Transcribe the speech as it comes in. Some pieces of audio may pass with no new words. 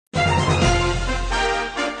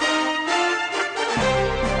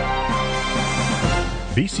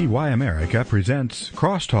VCY America presents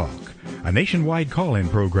Crosstalk, a nationwide call-in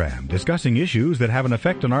program discussing issues that have an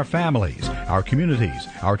effect on our families, our communities,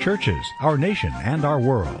 our churches, our nation, and our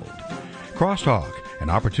world. Crosstalk, an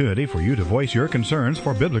opportunity for you to voice your concerns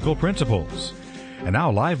for biblical principles. And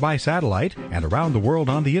now live by satellite and around the world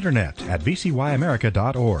on the internet at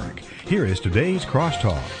vcyamerica.org. Here is today's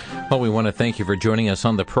Crosstalk. Well, we want to thank you for joining us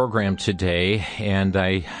on the program today, and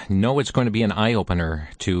I know it's going to be an eye-opener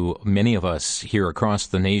to many of us here across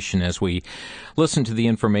the nation as we listen to the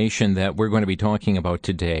information that we're going to be talking about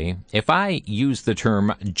today. If I use the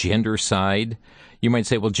term gendercide, you might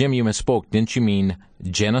say, well, Jim, you misspoke. Didn't you mean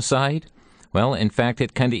genocide? Well, in fact,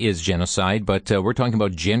 it kind of is genocide, but we're talking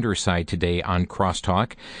about gendercide today on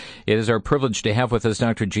Crosstalk. It is our privilege to have with us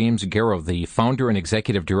Dr. James Garrow, the founder and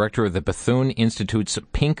executive director of the Bethune Institute's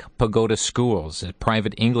Pink Pagoda Schools,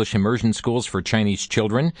 private English-immersion schools for Chinese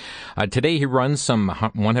children. Today, he runs some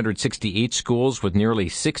 168 schools with nearly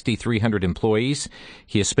 6,300 employees.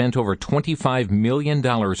 He has spent over $25 million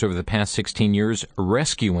over the past 16 years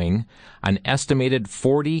rescuing an estimated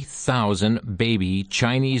 40,000 baby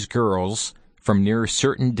Chinese girls from near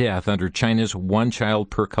certain death under China's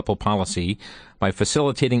one-child-per-couple policy by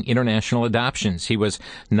facilitating international adoptions. He was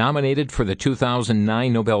nominated for the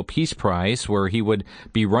 2009 Nobel Peace Prize, where he would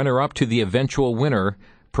be runner-up to the eventual winner,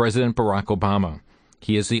 President Barack Obama.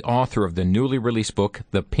 He is the author of the newly released book,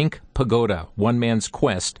 The Pink Pagoda, One Man's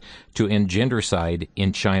Quest to End Gendercide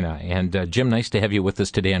in China. And Jim, nice to have you with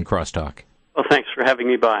us today on Crosstalk. Well, thanks for having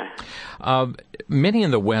me by. Many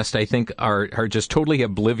in the West, I think, are just totally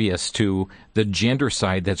oblivious to the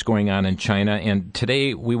gendercide that's going on in China. And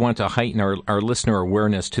today we want to heighten our listener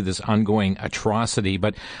awareness to this ongoing atrocity.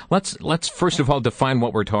 But let's first of all define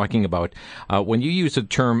what we're talking about. When you use the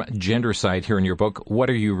term gendercide here in your book, what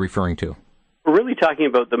are you referring to? We're really talking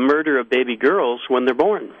about the murder of baby girls when they're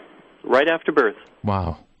born, right after birth.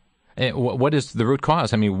 Wow. What is the root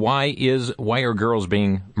cause? I mean, why are girls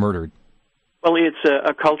being murdered? Well, it's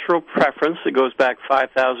a cultural preference that goes back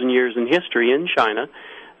 5,000 years in history in China.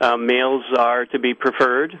 Males are to be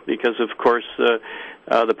preferred because, of course, the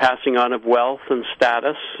passing on of wealth and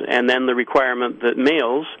status, and then the requirement that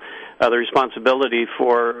males, they're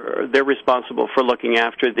responsible for looking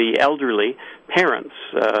after the elderly parents.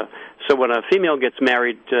 So when a female gets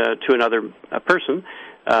married to another person,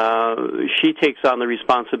 she takes on the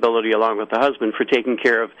responsibility along with the husband for taking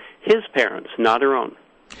care of his parents, not her own.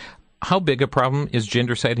 How big a problem is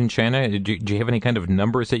gendercide in China? Do you have any kind of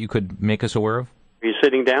numbers that you could make us aware of? Are you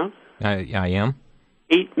sitting down? I am.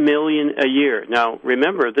 8 million a year. Now,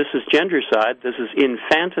 remember, this is gendercide. This is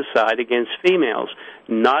infanticide against females,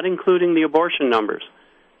 not including the abortion numbers.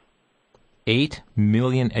 8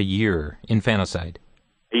 million a year, infanticide.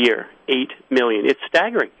 A year, 8 million. It's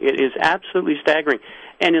staggering. It is absolutely staggering.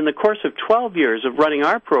 And in the course of 12 years of running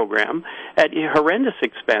our program, at horrendous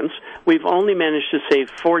expense, we've only managed to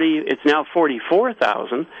save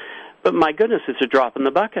 44,000, but my goodness, it's a drop in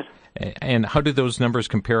the bucket. And how do those numbers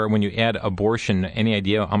compare when you add abortion? Any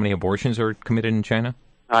idea how many abortions are committed in China?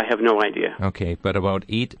 I have no idea. Okay, but about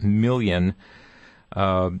 8 million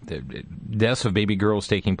deaths of baby girls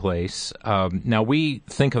taking place. Now, we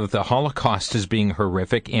think of the Holocaust as being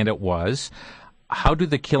horrific, and it was. How do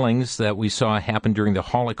the killings that we saw happen during the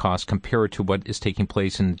Holocaust compare to what is taking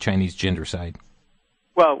place in the Chinese gendercide?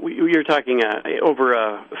 Well, you're talking over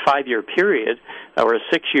a 5-year period, or a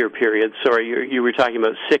 6-year period. Sorry, you were talking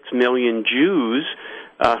about 6 million Jews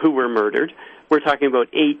who were murdered. We're talking about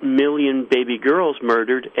 8 million baby girls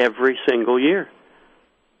murdered every single year.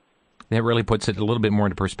 That really puts it a little bit more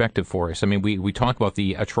into perspective for us. I mean, we talk about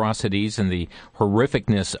the atrocities and the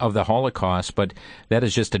horrificness of the Holocaust, but that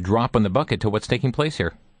is just a drop in the bucket to what's taking place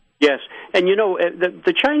here. Yes, and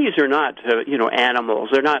the Chinese are not animals.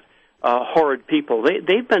 They're not horrid people.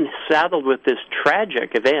 They've been saddled with this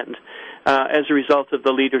tragic event as a result of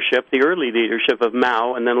the early leadership of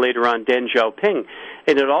Mao, and then later on Deng Xiaoping.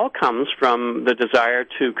 And it all comes from the desire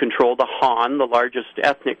to control the Han, the largest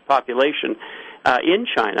ethnic population in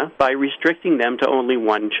China, by restricting them to only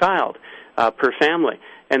one child per family.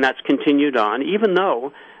 And that's continued on, even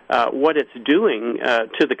though what it's doing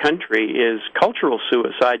to the country is cultural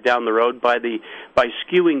suicide down the road by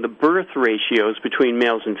skewing the birth ratios between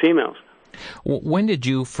males and females. When did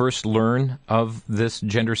you first learn of this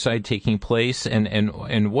gendercide taking place,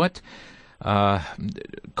 and what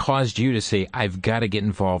caused you to say, I've got to get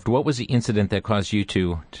involved? What was the incident that caused you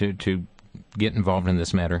to get involved in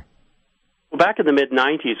this matter? Well, back in the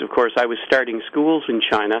mid-'90s, of course, I was starting schools in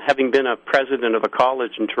China. Having been a president of a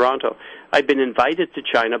college in Toronto, I'd been invited to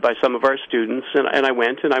China by some of our students, and I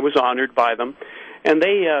went, and I was honored by them. And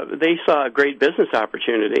they saw a great business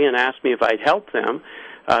opportunity and asked me if I'd help them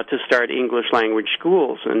to start English language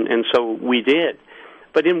schools, and so we did.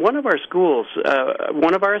 But in one of our schools,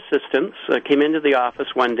 one of our assistants came into the office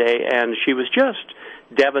one day, and she was just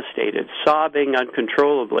devastated, sobbing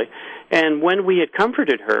uncontrollably. And when we had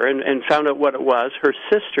comforted her and found out what it was, her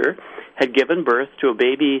sister had given birth to a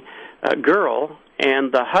baby girl,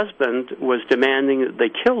 and the husband was demanding that they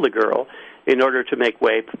kill the girl in order to make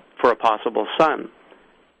way for a possible son.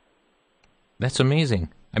 That's amazing.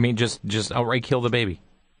 I mean, just outright kill the baby.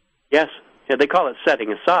 Yes. Yeah, they call it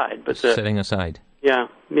setting aside. But setting aside. Yeah,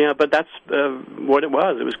 but that's what it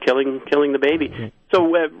was. It was killing the baby.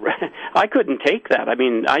 So I couldn't take that. I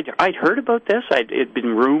mean, I'd heard about this. It'd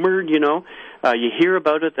been rumored, you hear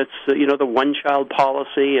about it. That's the one-child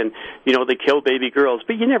policy, and they kill baby girls.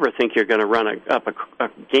 But you never think you're going to run up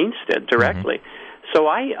against it directly. Mm-hmm. So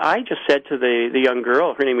I just said to the young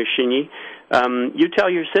girl, her name was Shinyi, you tell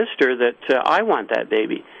your sister that I want that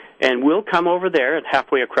baby, and we'll come over there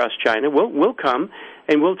halfway across China. We'll come.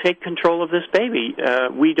 And we'll take control of this baby.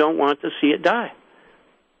 We don't want to see it die.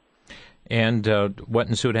 And what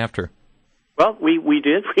ensued after? Well, we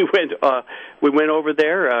did. We went over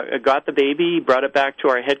there, got the baby, brought it back to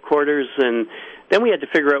our headquarters, and then we had to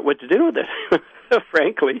figure out what to do with it,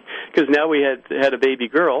 frankly, because now we had a baby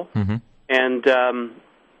girl. Mm-hmm. And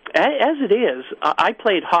as it is, I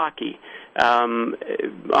played hockey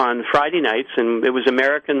on Friday nights, and it was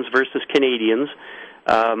Americans versus Canadians.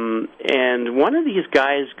 And one of these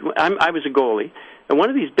guys, I was a goalie, and one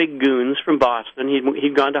of these big goons from Boston,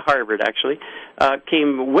 he'd gone to Harvard actually,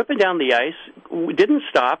 came whipping down the ice, didn't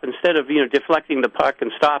stop. Instead of deflecting the puck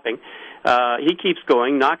and stopping, he keeps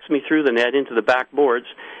going, knocks me through the net into the backboards,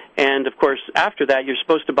 and of course after that you're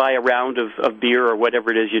supposed to buy a round of beer or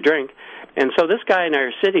whatever it is you drink. And so this guy and I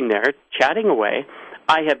are sitting there chatting away.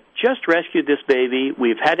 I have just rescued this baby.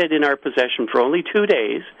 We've had it in our possession for only 2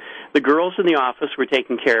 days. The girls in the office were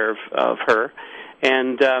taking care of her,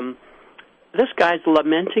 and this guy's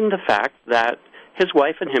lamenting the fact that his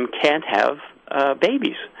wife and him can't have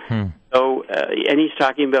babies. So, and he's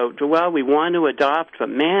talking about, well, we want to adopt, but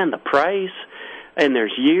man, the price, and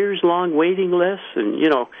there's years-long waiting lists, and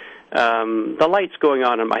the light's going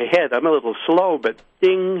on in my head. I'm a little slow, but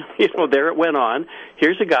ding, there it went on.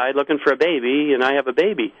 Here's a guy looking for a baby, and I have a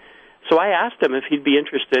baby. So I asked him if he'd be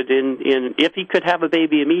interested in if he could have a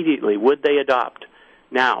baby immediately, would they adopt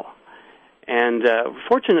now? And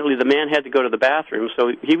fortunately, the man had to go to the bathroom,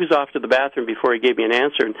 so he was off to the bathroom before he gave me an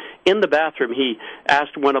answer. And in the bathroom, he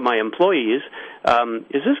asked one of my employees,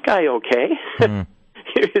 is this guy okay?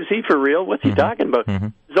 Is he for real? What's he talking about?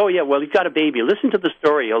 Oh, yeah, well, he's got a baby. Listen to the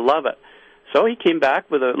story. You'll love it. So he came back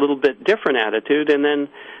with a little bit different attitude, and then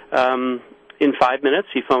in 5 minutes,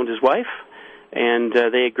 he phoned his wife, and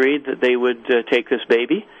they agreed that they would take this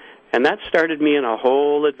baby. And that started me in a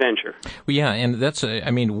whole adventure. Well, yeah, and that's,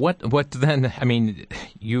 what then,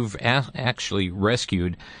 you've actually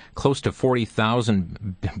rescued close to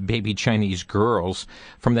 40,000 baby Chinese girls.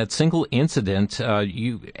 From that single incident,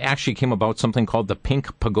 you actually came about something called the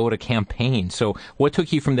Pink Pagoda campaign. So what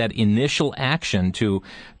took you from that initial action to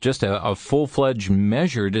just a full-fledged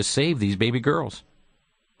measure to save these baby girls?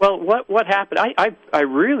 Well, what happened? I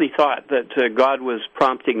really thought that God was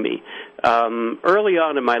prompting me. Early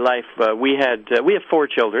on in my life, we have 4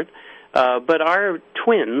 children, but our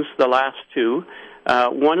twins, the last 2,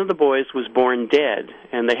 one of the boys was born dead,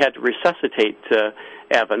 and they had to resuscitate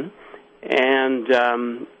Evan. And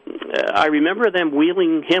I remember them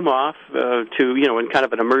wheeling him off in kind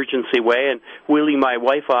of an emergency way, and wheeling my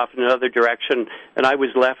wife off in another direction, and I was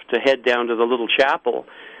left to head down to the little chapel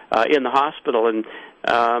in the hospital. And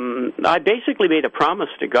I basically made a promise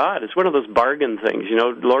to God. It's one of those bargain things,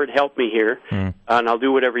 Lord, help me here, and I'll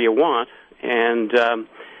do whatever you want. And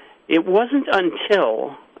it wasn't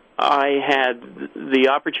until I had the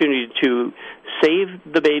opportunity to save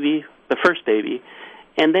the baby, the first baby,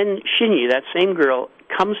 and then Shinyi, that same girl,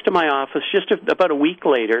 comes to my office just about a week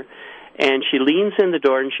later, and she leans in the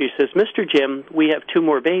door and she says, Mr. Jim, we have 2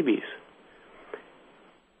 more babies.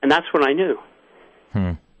 And that's when I knew.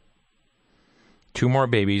 2 more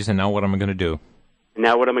babies, and now what am I going to do?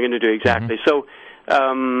 Now what am I going to do, exactly. So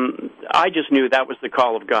I just knew that was the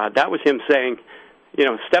call of God. That was him saying,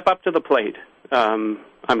 step up to the plate. I'm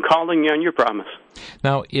calling you on your promise.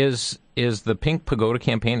 Now, is the Pink Pagoda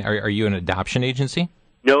campaign, are you an adoption agency?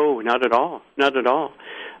 No, not at all. Not at all.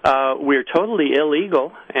 We're totally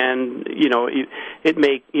illegal, and, it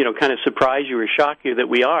may, kind of surprise you or shock you that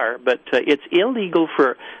we are, but it's illegal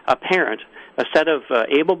for a parent, a set of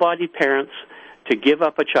able-bodied parents, to give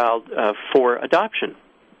up a child for adoption.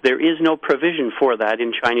 There is no provision for that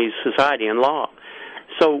in Chinese society and law.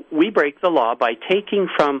 So we break the law by taking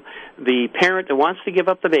from the parent that wants to give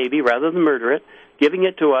up the baby rather than murder it, giving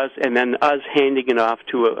it to us, and then us handing it off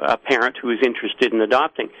to a parent who is interested in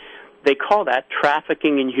adopting. They call that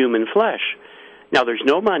trafficking in human flesh. Now, there's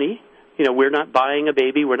no money. We're not buying a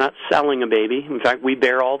baby. We're not selling a baby. In fact, we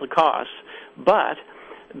bear all the costs. But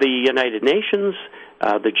the United Nations,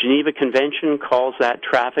 the Geneva Convention calls that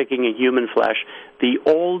trafficking in human flesh, the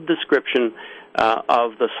old description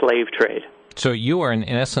of the slave trade. So you are, in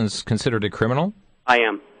essence, considered a criminal? I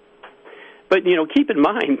am. But, keep in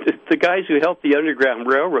mind, the guys who helped the Underground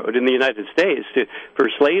Railroad in the United States for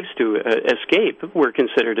slaves to escape were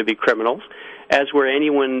considered to be criminals, as were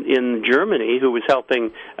anyone in Germany who was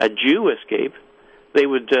helping a Jew escape. They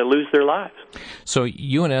would lose their lives. So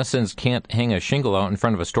you, in essence, can't hang a shingle out in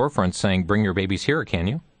front of a storefront saying, bring your babies here, can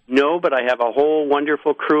you? No, but I have a whole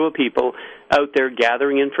wonderful crew of people out there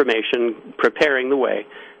gathering information, preparing the way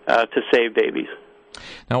to save babies.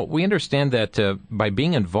 Now, we understand that by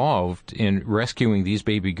being involved in rescuing these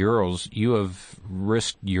baby girls, you have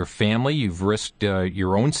risked your family, you've risked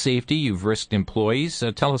your own safety, you've risked employees.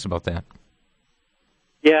 Tell us about that.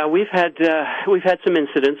 Yeah, we've had some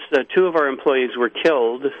incidents. Two of our employees were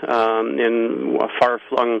killed in a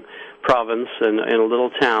far-flung province in a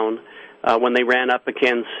little town when they ran up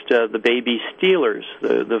against the baby stealers,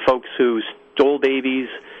 the folks who stole babies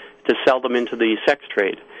to sell them into the sex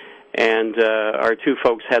trade. And our two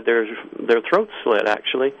folks had their throats slit,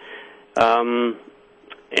 actually. At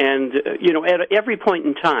every point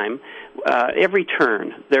in time, every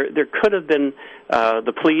turn, there could have been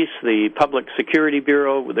the police, the Public Security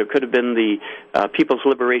Bureau, there could have been the People's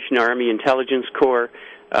Liberation Army Intelligence Corps.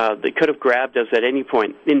 They could have grabbed us at any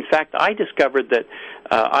point. In fact, I discovered that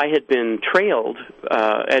I had been trailed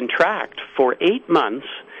and tracked for 8 months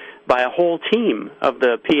by a whole team of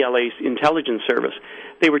the PLA's intelligence service.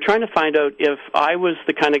 They were trying to find out if I was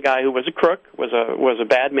the kind of guy who was a crook, was a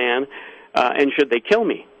bad man, and should they kill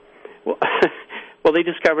me? Well, they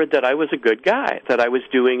discovered that I was a good guy, that I was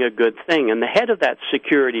doing a good thing. And the head of that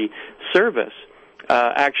security service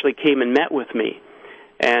actually came and met with me.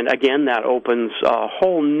 And again, that opens a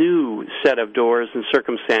whole new set of doors and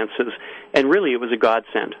circumstances. And really, it was a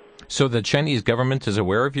godsend. So the Chinese government is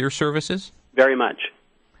aware of your services? Very much.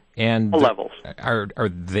 And all levels. Are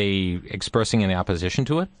they expressing any opposition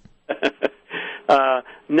to it?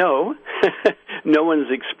 No. No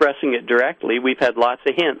one's expressing it directly. We've had lots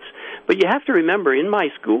of hints. But you have to remember, in my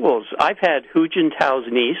schools, I've had Hu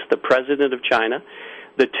Jintao's niece, the president of China,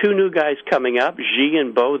 the two new guys coming up, Xi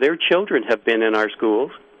and Bo, their children have been in our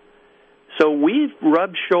schools. So we've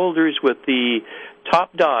rubbed shoulders with the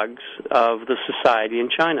top dogs of the society in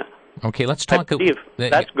China. Okay, let's talk.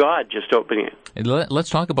 That's God just opening it. Let's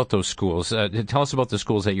talk about those schools. Tell us about the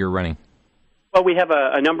schools that you're running. Well, we have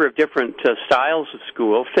a number of different styles of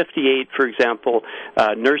school. 58, for example,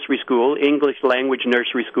 nursery school, English language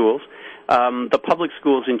nursery schools. The public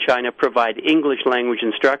schools in China provide English language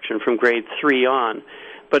instruction from grade 3 on.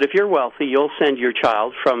 But if you're wealthy, you'll send your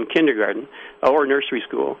child from kindergarten or nursery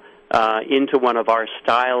school into one of our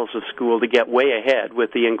styles of school to get way ahead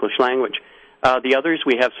with the English language. The others,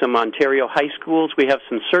 we have some Ontario high schools. We have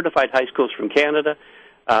some certified high schools from Canada.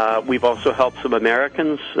 We've also helped some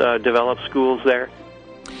Americans develop schools there.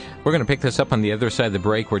 We're going to pick this up on the other side of the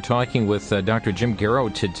break. We're talking with Dr. Jim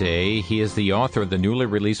Garrow today. He is the author of the newly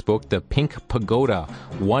released book, The Pink Pagoda,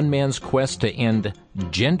 One Man's Quest to End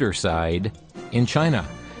Gendercide in China.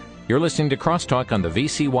 You're listening to Crosstalk on the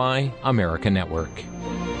VCY America Network.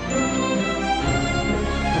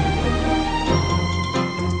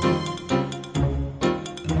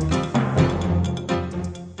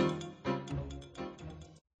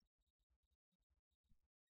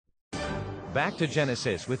 Back to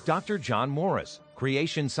Genesis with Dr. John Morris,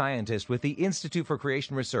 creation scientist with the Institute for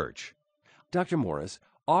Creation Research. Dr. Morris,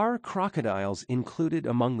 are crocodiles included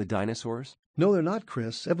among the dinosaurs? No, they're not,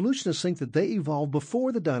 Chris. Evolutionists think that they evolved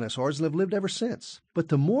before the dinosaurs and have lived ever since. But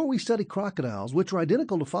the more we study crocodiles, which are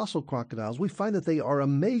identical to fossil crocodiles, we find that they are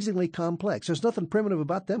amazingly complex. There's nothing primitive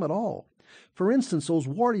about them at all. For instance, those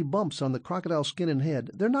warty bumps on the crocodile's skin and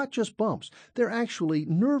head, they're not just bumps. They're actually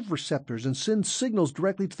nerve receptors and send signals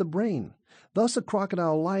directly to the brain. Thus, a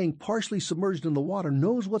crocodile lying partially submerged in the water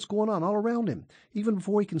knows what's going on all around him, even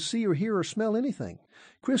before he can see or hear or smell anything.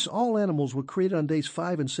 Chris, all animals were created on days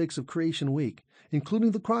 5 and 6 of Creation Week,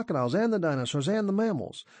 including the crocodiles and the dinosaurs and the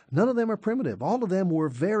mammals. None of them are primitive. All of them were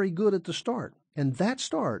very good at the start, and that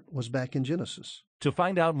start was back in Genesis. To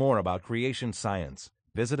find out more about creation science,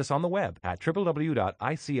 visit us on the web at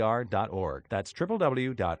www.icr.org. That's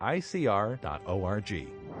www.icr.org.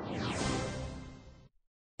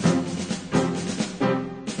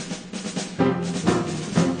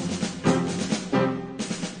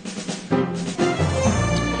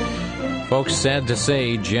 folks, sad to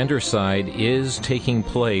say, gendercide is taking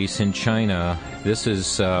place in China. This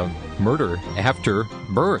is murder after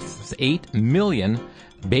birth. 8 million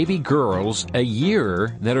baby girls a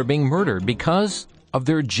year that are being murdered because of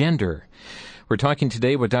their gender. We're talking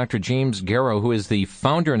today with Dr. James Garrow, who is the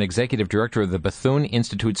founder and executive director of the Bethune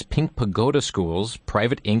Institute's Pink Pagoda schools,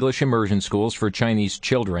 private English-immersion schools for Chinese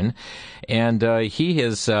children. And he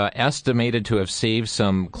has estimated to have saved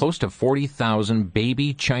some close to 40,000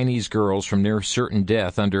 baby Chinese girls from near certain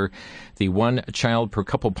death under the one child per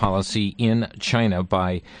couple policy in China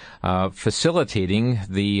by facilitating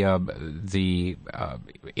the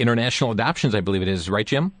international adoptions, I believe it is. Right,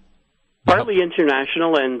 Jim? Partly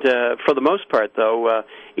international, and for the most part, though,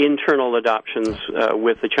 internal adoptions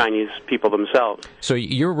with the Chinese people themselves. So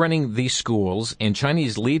you're running these schools, and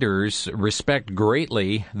Chinese leaders respect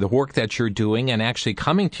greatly the work that you're doing and actually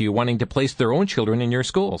coming to you wanting to place their own children in your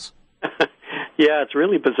schools. Yeah, it's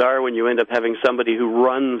really bizarre when you end up having somebody who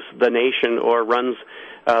runs the nation or runs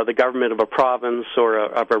the government of a province or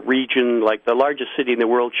of a region, like the largest city in the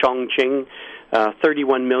world, Chongqing,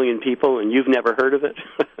 31 million people, and you've never heard of it.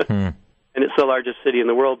 And it's the largest city in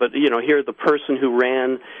the world. But, you know, here the person who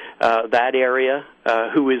ran that area,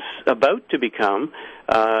 who is about to become,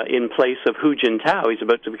 in place of Hu Jintao, he's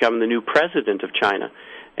about to become the new president of China.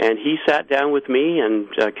 And he sat down with me and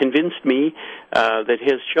convinced me that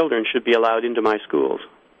his children should be allowed into my schools.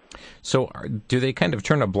 So do they kind of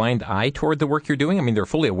turn a blind eye toward the work you're doing? I mean, they're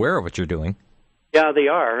fully aware of what you're doing. Yeah, they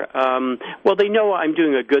are. Well, they know I'm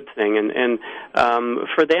doing a good thing, and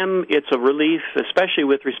for them it's a relief, especially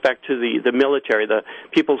with respect to the military, the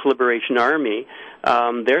People's Liberation Army.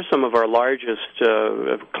 They're some of our largest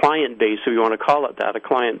client base, if you want to call it that, a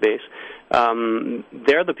client base.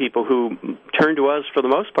 They're the people who turn to us for the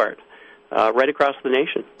most part, right across the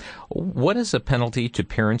nation. What is the penalty to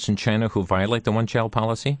parents in China who violate the one-child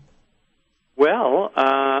policy? Well,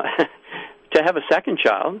 to have a second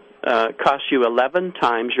child costs you 11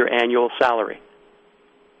 times your annual salary,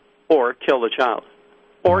 or kill the child,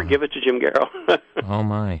 or give it to Jim Garrow. Oh,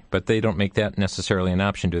 my. But they don't make that necessarily an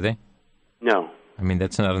option, do they? No. I mean,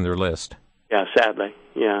 that's not on their list. Yeah, sadly,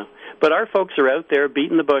 yeah. But our folks are out there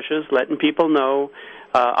beating the bushes, letting people know.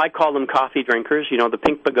 I call them coffee drinkers, you know, the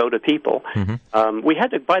Pink Pagoda people. Mm-hmm. We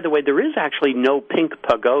had to, by the way, there is actually no Pink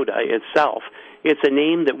Pagoda itself. It's a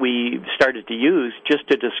name that we started to use just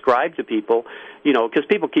to describe to people, you know, because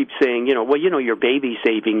people keep saying, you know, well, you know, your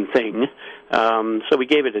baby-saving thing. So we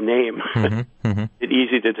gave it a name. Mm-hmm. Mm-hmm. It's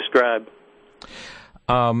easy to describe.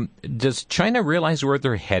 Does China realize where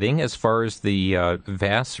they're heading as far as the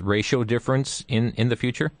vast ratio difference in the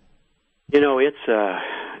future? You know,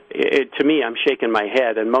 to me, I'm shaking my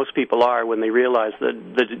head, and most people are when they realize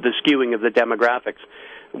the skewing of the demographics.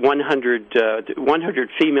 100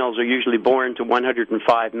 females are usually born to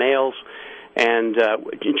 105 males, and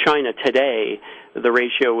in China today, the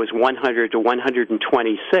ratio is 100 to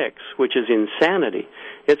 126, which is insanity.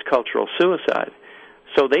 It's cultural suicide.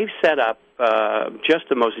 So they've set up just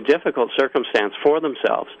the most difficult circumstance for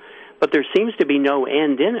themselves, but there seems to be no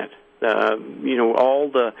end in it. You know,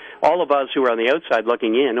 all of us who are on the outside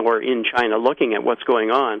looking in, or in China looking at what's going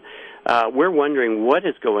on, we're wondering what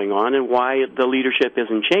is going on and why the leadership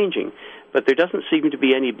isn't changing. But there doesn't seem to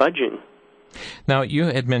be any budging. Now, you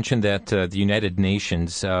had mentioned that the United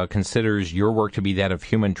Nations considers your work to be that of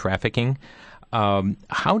human trafficking.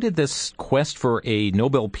 How did this quest for a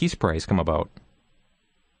Nobel Peace Prize come about?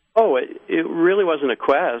 Oh, it really wasn't a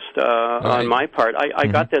quest on my part. I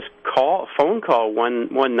got this phone call one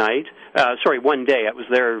day. I was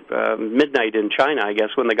there midnight in China, I guess,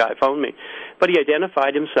 when the guy phoned me. But he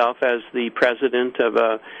identified himself as the president of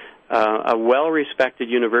a well-respected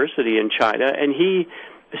university in China, and he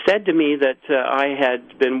said to me that I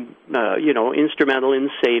had been, instrumental in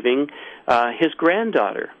saving his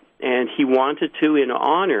granddaughter, and he wanted to, in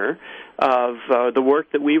honor of the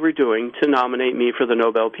work that we were doing, to nominate me for the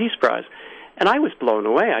Nobel Peace Prize. And I was blown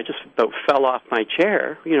away. I just about fell off my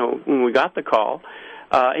chair, you know, when we got the call.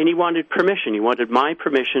 And he wanted permission. He wanted my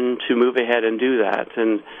permission to move ahead and do that.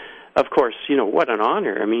 And, of course, you know, what an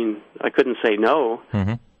honor. I mean, I couldn't say no.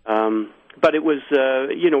 Mm-hmm. But it was,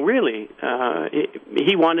 really,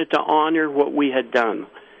 he wanted to honor what we had done.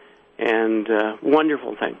 And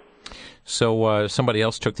wonderful thing. So somebody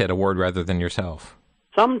else took that award rather than yourself?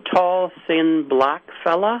 Some tall, thin, black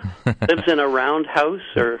fella lives in a round house,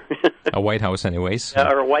 or a White House, anyways,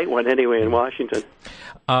 or a white one anyway in Washington.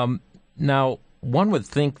 Now, one would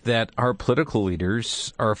think that our political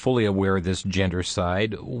leaders are fully aware of this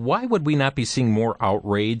gendercide. Why would we not be seeing more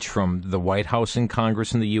outrage from the White House and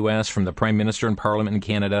Congress in the U.S., from the Prime Minister and Parliament in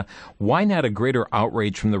Canada? Why not a greater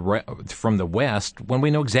outrage from the West when we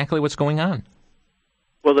know exactly what's going on?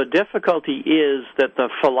 Well, the difficulty is that the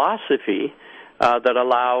philosophy that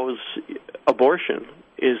allows abortion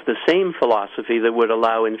is the same philosophy that would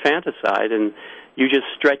allow infanticide, and you just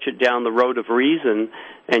stretch it down the road of reason,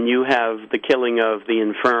 and you have the killing of the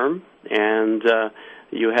infirm, and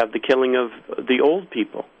you have the killing of the old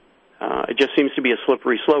people. It just seems to be a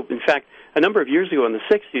slippery slope. In fact, a number of years ago in the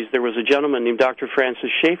 60s, there was a gentleman named Dr.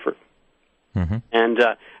 Francis Schaeffer, and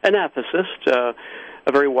an ethicist,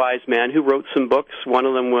 a very wise man who wrote some books. One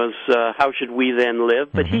of them was How Should We Then Live?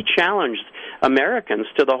 But he challenged Americans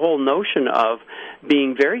to the whole notion of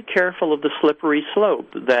being very careful of the slippery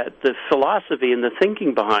slope, that the philosophy and the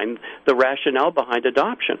thinking behind, the rationale behind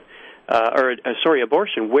adoption,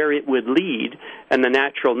 abortion, where it would lead, and the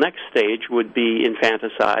natural next stage would be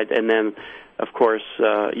infanticide, and then, of course,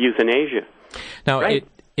 euthanasia. Now, right?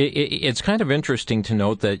 It's kind of interesting to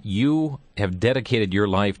note that you have dedicated your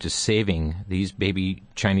life to saving these baby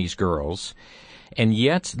Chinese girls, and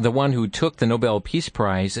yet the one who took the Nobel Peace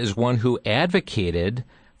Prize is one who advocated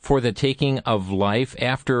for the taking of life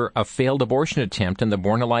after a failed abortion attempt in the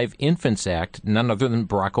Born Alive Infants Act, none other than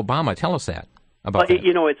Barack Obama. Tell us that. That.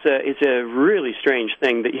 You know, it's a really strange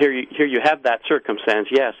thing that here you have that circumstance,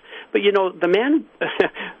 yes. But, you know, the man,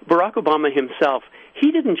 Barack Obama himself,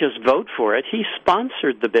 he didn't just vote for it, he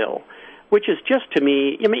sponsored the bill, which is just, to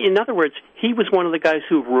me, I mean, in other words, he was one of the guys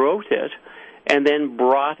who wrote it and then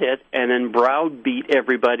brought it and then browbeat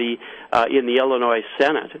everybody in the Illinois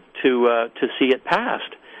Senate to see it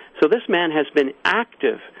passed. So this man has been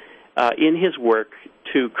active in his work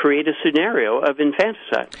to create a scenario of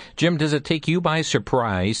infanticide. Jim, does it take you by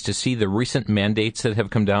surprise to see the recent mandates that have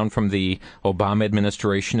come down from the Obama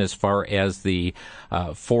administration as far as the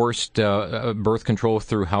forced birth control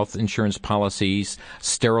through health insurance policies,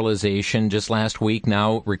 sterilization just last week,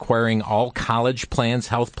 now requiring all college plans,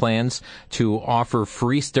 health plans, to offer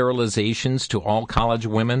free sterilizations to all college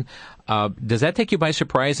women? Does that take you by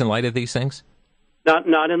surprise in light of these things?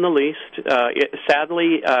 Not in the least.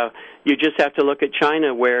 Sadly, you just have to look at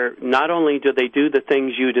China, where not only do they do the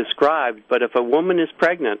things you described, but if a woman is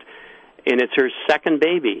pregnant and it's her second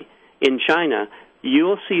baby in China,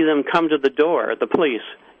 you'll see them come to the door, the police,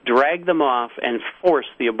 drag them off, and force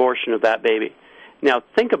the abortion of that baby. Now,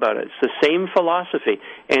 think about it. It's the same philosophy.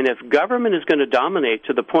 And if government is going to dominate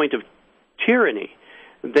to the point of tyranny,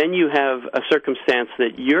 then you have a circumstance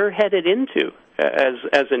that you're headed into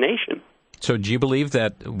as a nation. So do you believe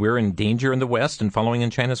that we're in danger in the West and following in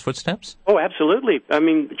China's footsteps? Oh, absolutely. I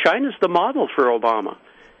mean, China's the model for Obama.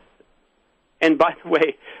 And by the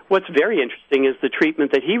way, what's very interesting is the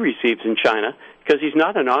treatment that he receives in China, because he's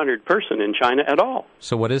not an honored person in China at all.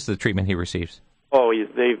 So what is the treatment he receives? Oh,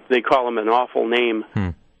 they call him an awful name.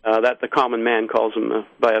 That the common man calls him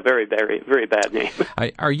by a very, very, very bad name.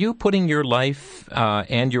 Are you putting your life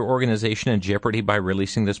and your organization in jeopardy by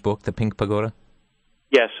releasing this book, The Pink Pagoda?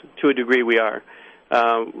 Yes, to a degree we are.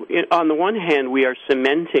 On the one hand, we are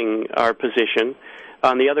cementing our position.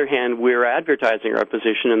 On the other hand, we're advertising our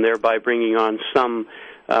position and thereby bringing on some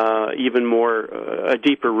even more, a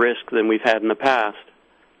deeper risk than we've had in the past.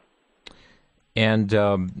 And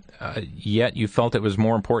yet you felt it was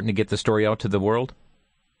more important to get the story out to the world?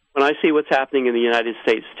 When I see what's happening in the United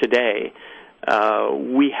States today,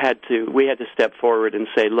 we had to step forward and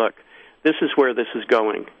say, look, this is where this is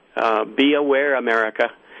going. Be aware,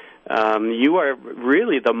 America. You are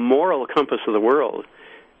really the moral compass of the world.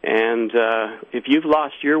 And if you've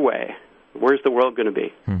lost your way, where's the world going to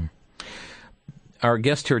be? Our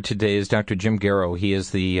guest here today is Dr. Jim Garrow. He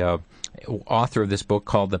is the author of this book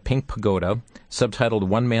called The Pink Pagoda, subtitled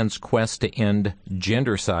One Man's Quest to End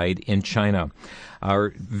Gendercide in China.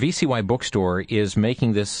 Our VCY bookstore is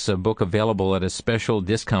making this book available at a special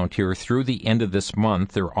discount here through the end of this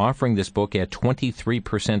month. They're offering this book at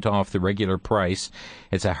 23% off the regular price.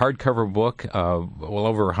 It's a hardcover book, well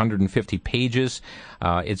over 150 pages.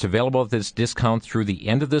 It's available at this discount through the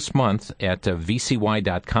end of this month at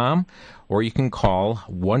vcy.com, or you can call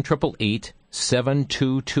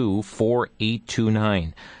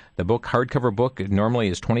 1-888-722-4829. The book, hardcover book, normally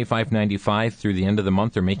is $25.95 through the end of the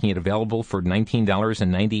month. They're making it available for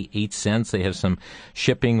 $19.98. They have some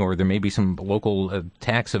shipping, or there may be some local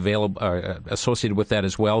tax available associated with that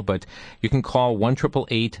as well. But you can call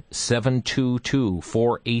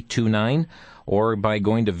 1-888-722-4829, or by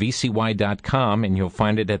going to vcy.com, and you'll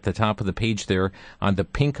find it at the top of the page there on the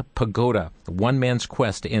Pink Pagoda, One Man's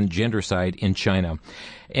Quest to End Gendercide in China.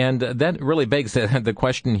 And that really begs the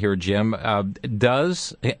question here, Jim.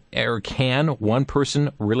 Does or can one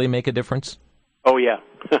person really make a difference? Oh, yeah.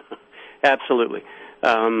 Absolutely.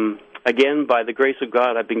 Again, by the grace of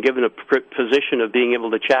God, I've been given a position of being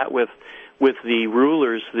able to chat with the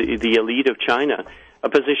rulers, the elite of China, a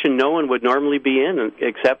position no one would normally be in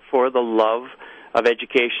except for the love of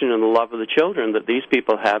education and the love of the children that these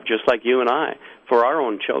people have, just like you and I, for our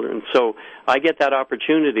own children. So I get that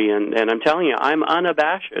opportunity, and I'm telling you, I'm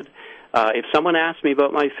unabashed. If someone asks me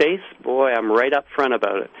about my faith, boy, I'm right up front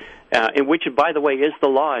about it, and which, by the way, is the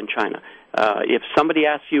law in China. If somebody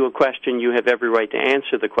asks you a question, you have every right to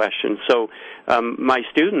answer the question. So my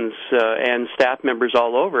students and staff members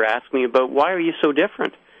all over ask me about, why are you so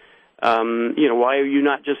different? Why are you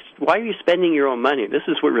spending your own money? This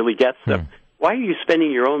is what really gets them. Why are you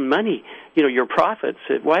spending your own money, your profits?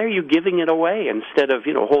 Why are you giving it away instead of,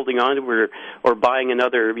 holding on to it or buying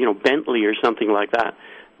another, Bentley or something like that?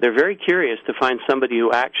 They're very curious to find somebody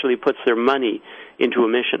who actually puts their money into a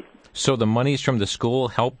mission. So the monies from the school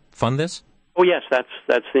help fund this? Oh, yes, that's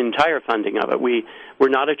the entire funding of it. We're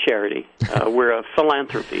not a charity. We're a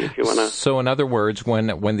philanthropy, if you want to. So in other words,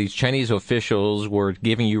 when these Chinese officials were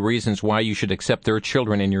giving you reasons why you should accept their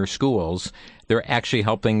children in your schools, they're actually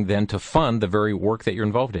helping then to fund the very work that you're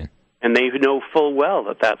involved in. And they know full well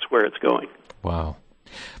that that's where it's going. Wow.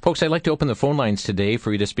 Folks, I'd like to open the phone lines today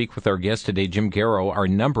for you to speak with our guest today, Jim Garrow. Our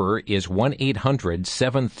number is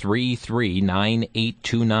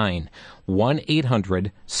 1-800-733-9829.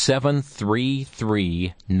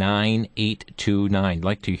 1-800-733-9829. I'd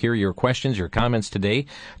like to hear your questions, your comments today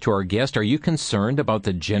to our guest. Are you concerned about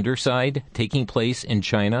the gendercide taking place in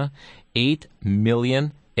China? 8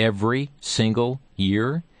 million every single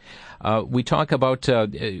year. We talk about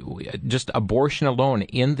just abortion alone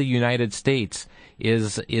in the United States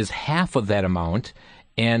is half of that amount,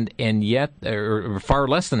 and yet, or far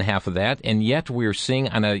less than half of that, and yet we're seeing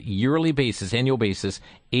on a yearly basis, annual basis,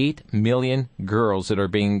 8 million girls that are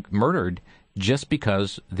being murdered just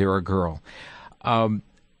because they're a girl. How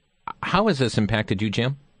has this impacted you,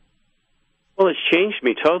 Jim? Well, it's changed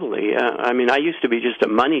me totally. I used to be just a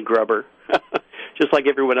money grubber. Just like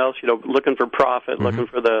everyone else, looking for profit, looking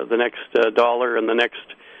for the next dollar and the next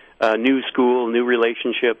new school, new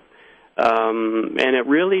relationship, and it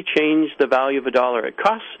really changed the value of a dollar. It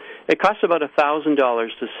costs about $1,000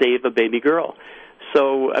 to save a baby girl.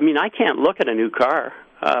 So I can't look at a new car.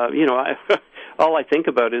 All I think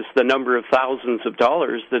about is the number of thousands of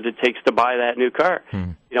dollars that it takes to buy that new car.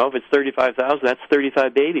 If it's $35,000, that's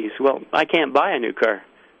 35 babies. Well, I can't buy a new car.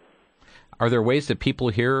 Are there ways that people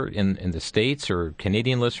here in the States or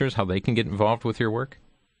Canadian listeners, how they can get involved with your work?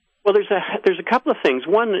 Well, there's a couple of things.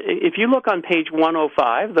 One, if you look on page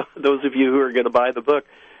 105, those of you who are going to buy the book,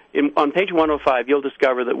 on page 105, you'll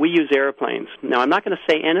discover that we use airplanes. Now, I'm not going to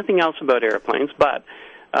say anything else about airplanes, but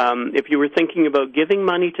if you were thinking about giving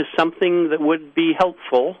money to something that would be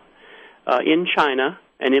helpful in China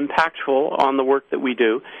and impactful on the work that we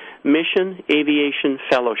do, Mission Aviation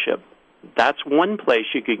Fellowship. That's one place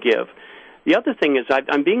you could give. The other thing is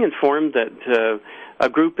I'm being informed that a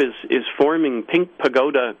group is forming Pink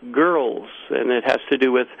Pagoda Girls, and it has to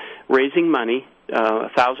do with raising money,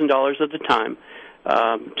 $1,000 at a time,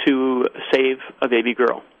 to save a baby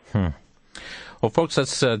girl. Well, folks,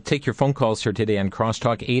 let's take your phone calls here today on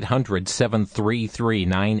Crosstalk,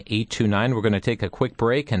 800-733-9829. We're going to take a quick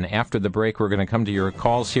break, and after the break, we're going to come to your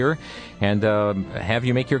calls here and have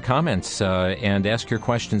you make your comments and ask your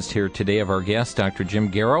questions here today of our guest, Dr. Jim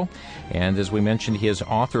Garrow. And as we mentioned, he is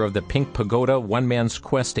author of the Pink Pagoda, One Man's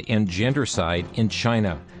Quest to End Gendercide in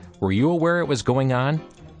China. Were you aware it was going on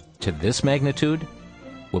to this magnitude?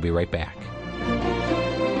 We'll be right back.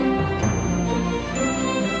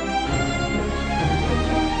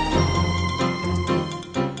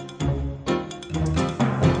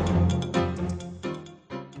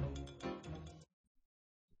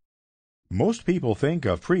 Most people think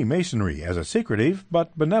of Freemasonry as a secretive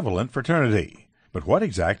but benevolent fraternity. But what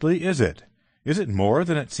exactly is it? Is it more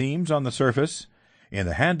than it seems on the surface? In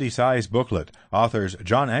the handy-sized booklet, authors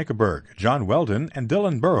John Ankerberg, John Weldon, and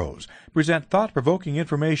Dylan Burrows present thought-provoking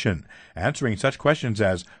information, answering such questions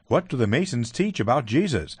as, what do the Masons teach about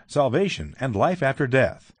Jesus, salvation, and life after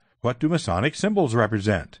death? What do Masonic symbols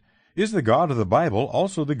represent? Is the God of the Bible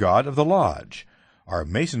also the God of the Lodge? Are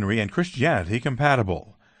Masonry and Christianity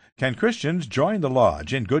compatible? Can Christians join the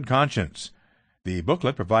Lodge in good conscience? The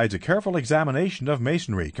booklet provides a careful examination of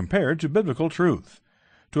Masonry compared to biblical truth.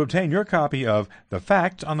 To obtain your copy of The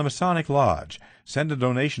Facts on the Masonic Lodge, send a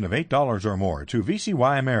donation of $8 or more to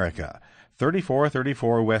VCY America,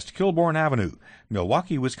 3434 West Kilbourne Avenue,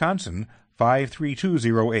 Milwaukee, Wisconsin,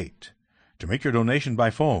 53208. To make your donation by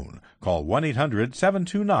phone, call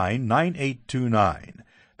 1-800-729-9829.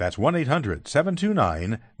 That's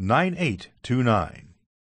 1-800-729-9829.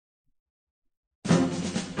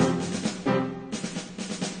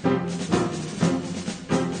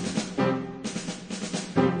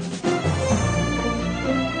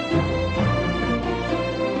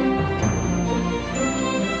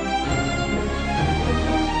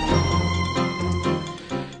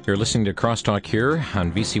 You're listening to Crosstalk here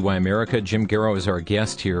on VCY America. Jim Garrow is our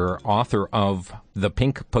guest here, author of The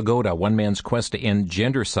Pink Pagoda, One Man's Quest to End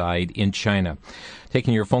Gendercide in China.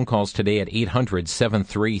 Taking your phone calls today at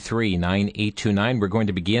 800-733-9829. We're going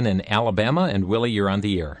to begin in Alabama, and Willie, you're on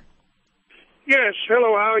the air. Yes,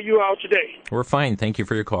 hello, how are you all today? We're fine. Thank you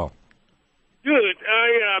for your call. Good.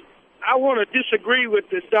 I want to disagree with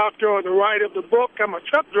this doctor on the right of the book. I'm a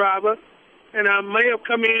truck driver, and I may have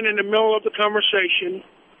come in the middle of the conversation,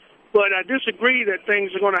 but I disagree that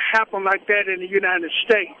things are going to happen like that in the United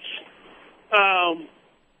States.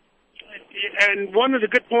 And one of the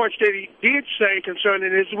good points that he did say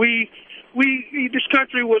concerning this, this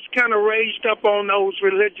country was kind of raised up on those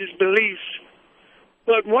religious beliefs.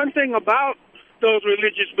 But one thing about those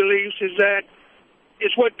religious beliefs is that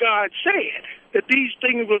it's what God said, that these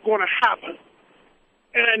things were going to happen.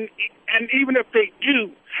 And even if they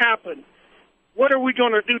do happen, what are we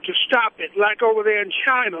going to do to stop it? Like over there in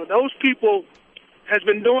China, those people has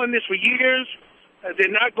been doing this for years. They're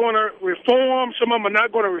not going to reform. Some of them are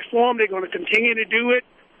not going to reform. They're going to continue to do it.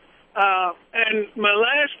 And my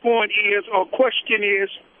last point is, or question is,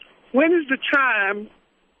 when is the time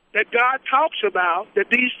that God talks about that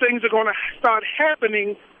these things are going to start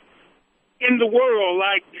happening in the world,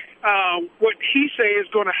 like what he says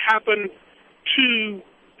is going to happen to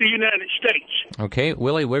the United States? Okay,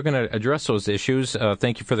 Willie, we're going to address those issues.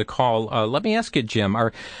 Thank you for the call. Let me ask you, Jim,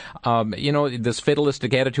 this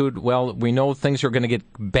fatalistic attitude, well, we know things are going to get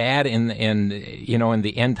bad in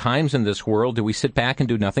the end times in this world. Do we sit back and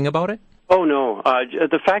do nothing about it? Oh, no.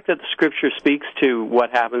 The fact that the Scripture speaks to what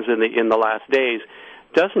happens in the last days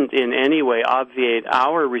doesn't in any way obviate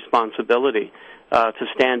our responsibility to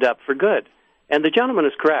stand up for good. And the gentleman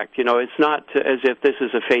is correct. It's not as if this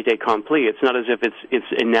is a fait accompli. It's not as if it's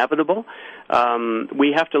inevitable.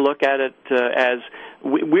 We have to look at it as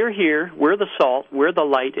we're here, we're the salt, we're the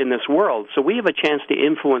light in this world, so we have a chance to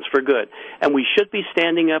influence for good. And we should be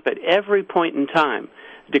standing up at every point in time,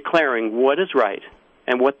 declaring what is right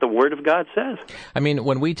and what the Word of God says. I mean,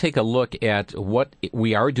 when we take a look at what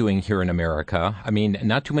we are doing here in America, I mean,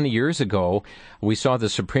 not too many years ago, we saw the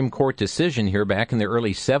Supreme Court decision here back in the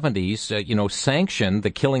early 70s, sanction the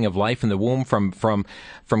killing of life in the womb from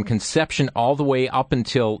conception all the way up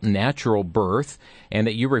until natural birth. And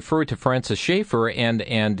that you referred to Francis Schaeffer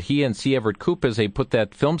and he and C. Everett Koop, as they put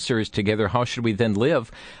that film series together, How Should We Then Live?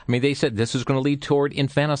 I mean, they said this is going to lead toward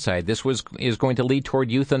infanticide. This is going to lead toward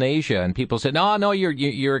euthanasia. And people said, no,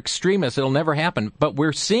 you're extremists. It'll never happen. But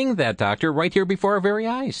we're seeing that, Doctor, right here before our very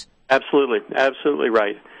eyes. Absolutely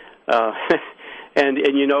right.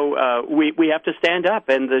 We have to stand up,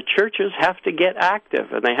 and the churches have to get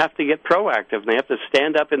active, and they have to get proactive, and they have to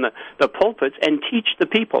stand up in the pulpits and teach the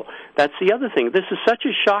people. That's the other thing. This is such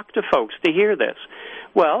a shock to folks to hear this.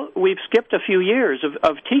 Well, we've skipped a few years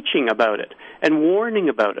of teaching about it and warning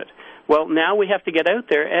about it. Well, now we have to get out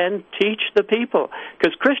there and teach the people,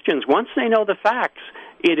 because Christians, once they know the facts,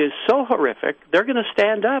 it is so horrific, they're going to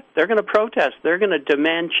stand up, they're going to protest, they're going to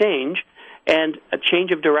demand change, and a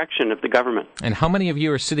change of direction of the government. And how many of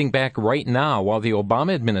you are sitting back right now while the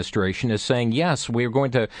Obama administration is saying, yes, we're going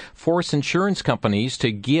to force insurance companies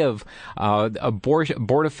to give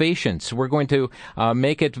abortifacients. We're going to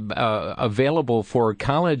make it available for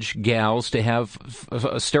college gals to have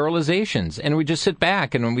sterilizations. And we just sit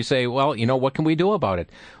back and we say, well, what can we do about it?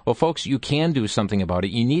 Well, folks, you can do something about it.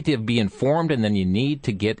 You need to be informed, and then you need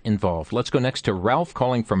to get involved. Let's go next to Ralph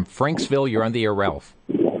calling from Franksville. You're on the air, Ralph.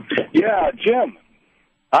 Yeah, Jim.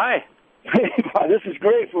 Hi. This is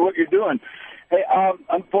great for what you're doing. Hey,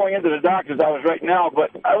 I'm pulling into the doctor's office right now, but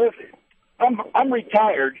I'm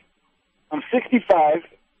retired. I'm 65.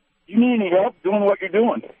 You need any help doing what you're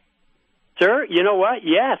doing? Sir, you know what?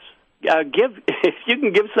 Yes. If you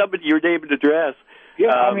can give somebody your name and address.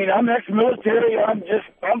 Yeah, I'm ex-military. I'm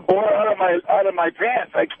bored out of my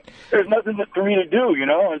pants. There's nothing for me to do,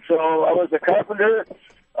 And so I was a carpenter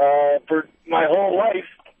for my whole life.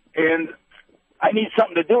 And I need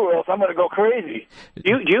something to do, or else I'm going to go crazy.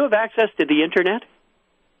 Do you have access to the Internet?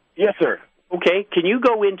 Yes, sir. Okay, can you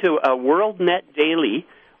go into WorldNet Daily,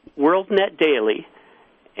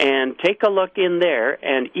 and take a look in there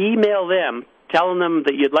and email them, telling them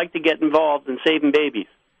that you'd like to get involved in saving babies.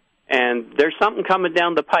 And there's something coming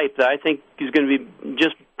down the pipe that I think is going to be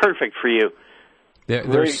just perfect for you.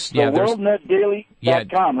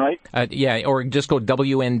 WorldNetDaily.com, right? Or just go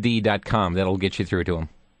WND.com. That'll get you through to them.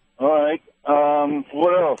 All right.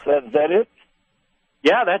 What else? Is that it?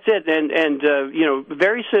 Yeah, that's it. And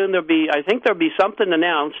very soon there'll be something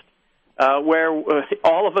announced where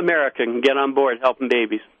all of America can get on board helping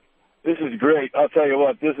babies. This is great. I'll tell you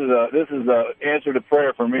what. This is a answer to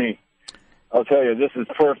prayer for me. I'll tell you, this is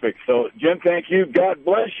perfect. So, Jim, thank you. God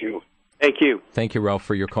bless you. Thank you. Thank you, Ralph,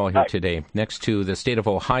 for your call here today. Next to the state of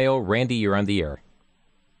Ohio, Randy, you're on the air.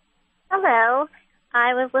 Hello.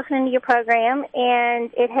 I was listening to your program,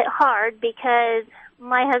 and it hit hard because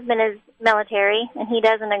my husband is military, and he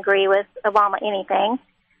doesn't agree with Obama anything.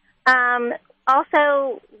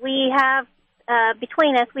 Also, we have,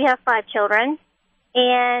 between us, we have 5 children.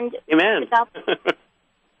 And Amen.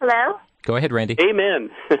 Hello? Go ahead, Randy. Amen.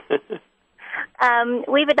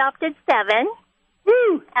 We've adopted 7,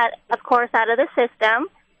 of course, out of the system.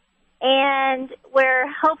 And we're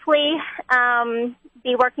hopefully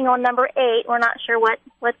be working on number 8. We're not sure what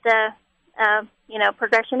the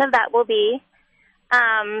progression of that will be.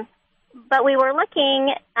 But we were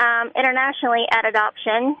looking internationally at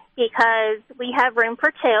adoption because we have room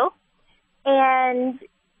for 2. And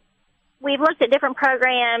we've looked at different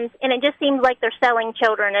programs, and it just seems like they're selling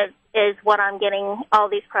children is what I'm getting, all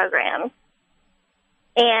these programs.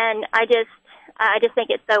 And I just think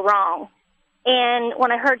it's so wrong. And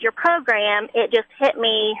when I heard your program, it just hit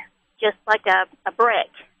me just like a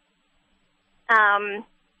brick. I've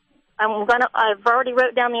already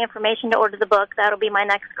wrote down the information to order the book. That'll be my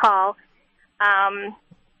next call.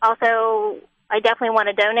 Also, I definitely want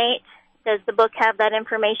to donate. Does the book have that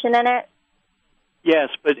information in it? Yes,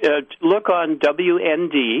 but look on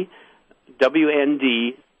WND.com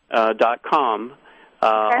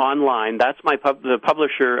online. That's the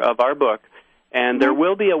publisher of our book, and there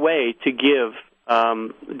will be a way to give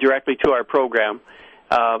directly to our program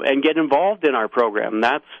and get involved in our program.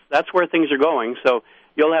 That's where things are going. So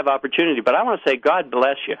you'll have opportunity. But I want to say, God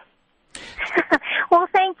bless you. Well,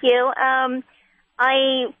 thank you.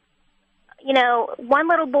 One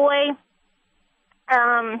little boy,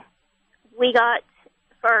 we got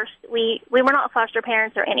first. We were not foster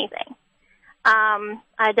parents or anything.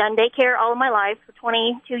 I've done daycare all of my life for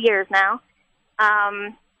 22 years now.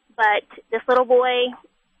 But this little boy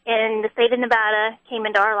in the state of Nevada came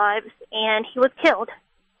into our lives, and he was killed.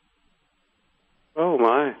 Oh,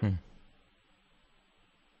 my.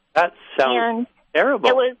 That sounds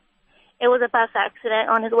terrible. It was a bus accident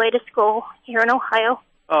on his way to school here in Ohio.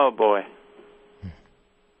 Oh, boy.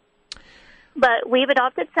 But we've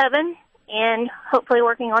adopted 7, and hopefully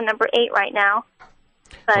working on number 8 right now.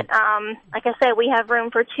 But like I said, we have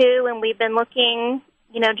room for 2, and we've been looking,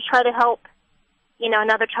 to try to help,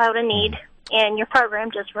 another child in need. And your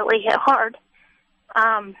program just really hit hard.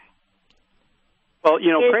 Well,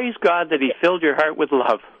 praise God that He filled your heart with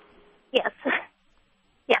love. Yes.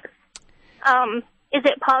 Yes. Is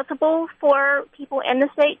it possible for people in the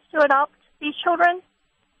States to adopt these children?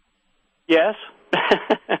 Yes.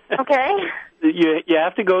 Okay. You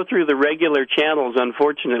have to go through the regular channels,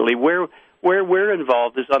 unfortunately. Where we're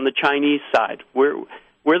involved is on the Chinese side. We're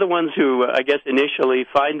the ones who, I guess, initially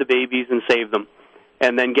find the babies and save them,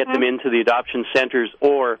 and then get them into the adoption centers,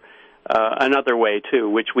 or another way, too,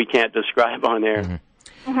 which we can't describe on air.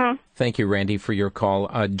 Thank you, Randy, for your call.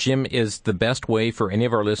 Jim, is the best way for any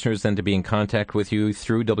of our listeners then to be in contact with you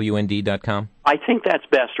through WND.com? I think that's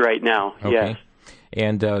best right now, okay. Yes.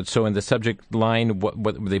 And so in the subject line, what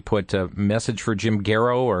would they put, message for Jim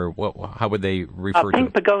Garrow, or how would they refer to it?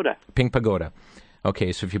 Pink Pagoda. Pink Pagoda.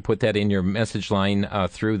 Okay, so if you put that in your message line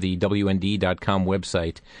through the WND.com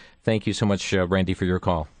website. Thank you so much, Randy, for your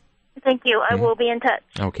call. Thank you. I will be in touch.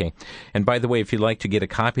 Okay. And by the way, if you'd like to get a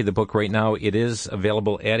copy of the book right now, it is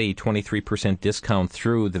available at a 23% discount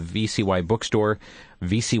through the VCY bookstore,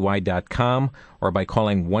 vcy.com, or by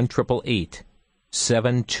calling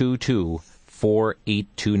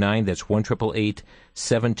 1-888-722-4829. That's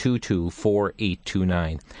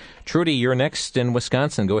 1-888-722-4829. Trudy, you're next in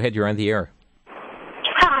Wisconsin. Go ahead. You're on the air.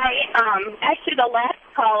 Hi. Actually, the last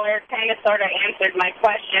caller kind of sort of answered my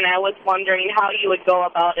question. I was wondering how you would go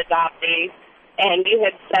about adopting, and you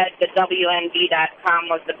had said that WND.com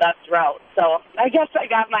was the best route. So I guess I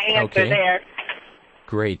got my answer there.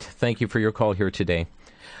 Great. Thank you for your call here today.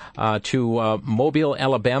 To Mobile,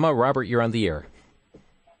 Alabama. Robert, you're on the air.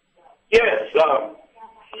 Yes.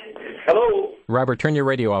 Hello. Robert, turn your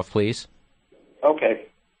radio off, please. Okay.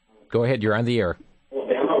 Go ahead. You're on the air.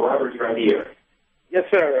 Hello, Robert. You're on the air. Yes,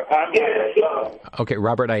 sir. Okay,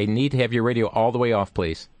 Robert, I need to have your radio all the way off,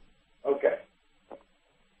 please. Okay.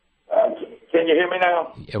 Can you hear me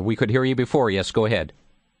now? Yeah, we could hear you before. Yes, go ahead.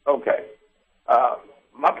 Okay.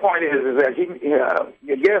 My point is that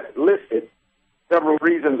your guest listed several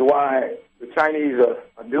reasons why the Chinese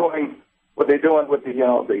are doing what they're doing with the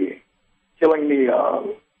killing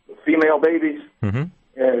the female babies. Mm-hmm.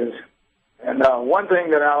 And one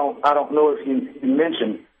thing that I don't know if you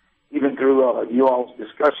mentioned, even through you all's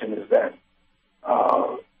discussion, is that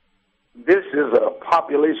this is a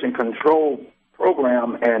population control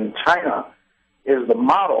program, and China is the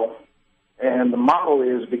model. And the model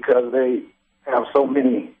is because they have so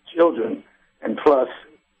many children, and plus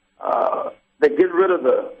they get rid of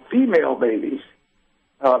the female babies,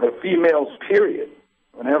 the females, period.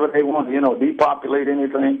 Whenever they want to, depopulate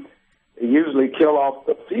anything, they usually kill off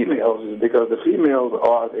the females, because the females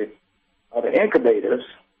are the incubators,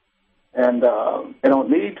 and they don't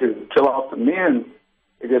need to kill off the men.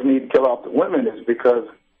 They just need to kill off the women, is because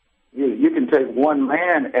you can take one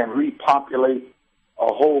man and repopulate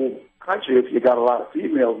a whole country if you got a lot of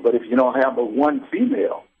females, but if you don't have but one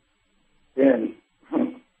female, then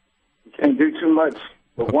you can't do too much.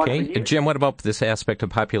 Okay, Jim, what about this aspect of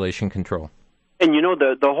population control? And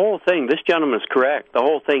the whole thing, this gentleman is correct, the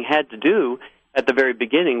whole thing had to do at the very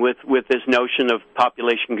beginning with this notion of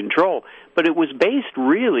population control. But it was based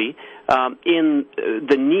really in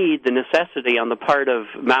the need, the necessity on the part of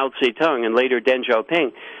Mao Zedong and later Deng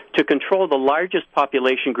Xiaoping to control the largest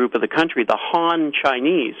population group of the country, the Han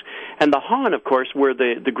Chinese. And the Han, of course, were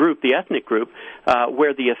the group, the ethnic group,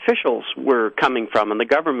 where the officials were coming from and the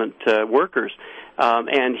government workers.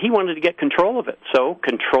 And he wanted to get control of it. So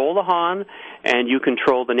control the Han, and you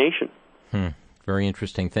control the nation. Very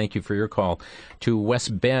interesting. Thank you for your call. To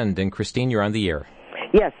West Bend, and Christine, you're on the air.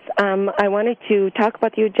 Yes, I wanted to talk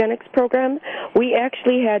about the eugenics program. We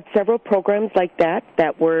actually had several programs like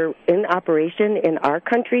that were in operation in our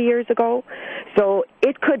country years ago, so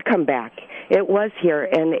it could come back. It was here,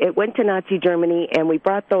 and it went to Nazi Germany, and we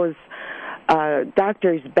brought those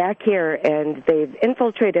doctors back here, and they've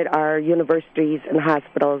infiltrated our universities and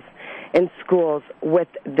hospitals and schools with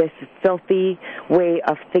this filthy way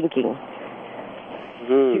of thinking.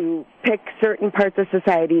 To pick certain parts of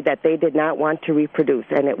society that they did not want to reproduce.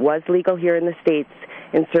 And it was legal here in the States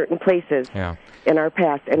in certain places in our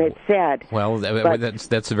past, and it's sad. Well, that's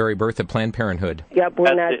the very birth of Planned Parenthood. Yep,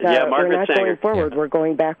 we're not going forward, we're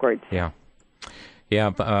going backwards. Yeah,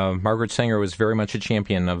 Margaret Sanger was very much a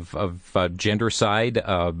champion of gendercide,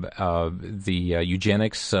 the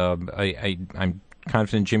eugenics. I'm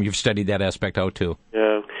confident, Jim, you've studied that aspect out too.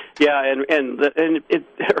 Yeah, and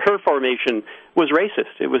her formation was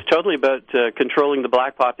racist. It was totally about controlling the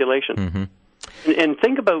black population. Mm-hmm. And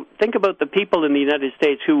think about the people in the United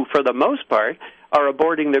States who, for the most part, are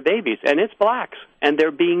aborting their babies, and it's blacks, and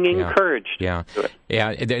they're being encouraged. Yeah.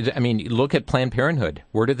 I mean, look at Planned Parenthood.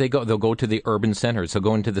 Where do they go? They'll go to the urban centers. They'll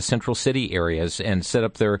go into the central city areas and set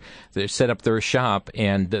up their shop.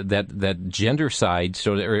 And that gender side,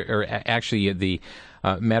 or actually the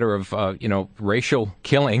matter of racial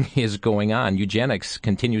killing is going on. Eugenics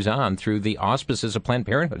continues on through the auspices of Planned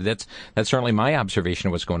Parenthood. That's certainly my observation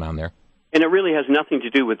of what's going on there. And it really has nothing to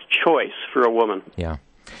do with choice for a woman. Yeah.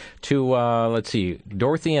 To, let's see,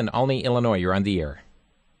 Dorothy in Olney, Illinois, you're on the air.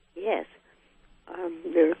 Yes.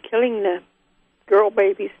 They're killing the girl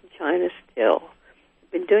babies in China still.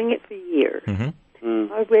 They've been doing it for years.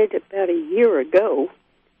 Mm-hmm. I read about a year ago,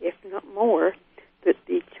 if not more, that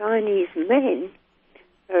the Chinese men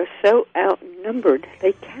are so outnumbered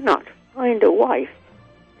they cannot find a wife.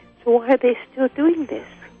 So why are they still doing this?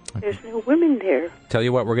 There's no women there. Tell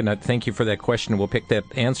you what, we're going to thank you for that question. We'll pick that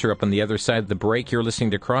answer up on the other side of the break. You're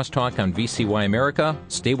listening to Crosstalk on VCY America.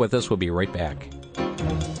 Stay with us. We'll be right back.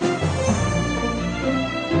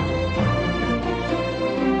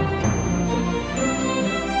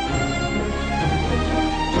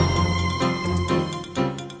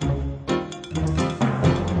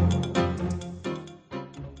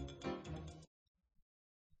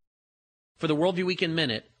 For the Worldview Weekend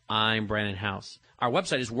Minute, I'm Brandon House. Our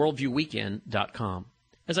website is worldviewweekend.com.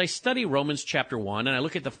 As I study Romans chapter 1 and I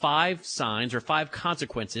look at the 5 signs or 5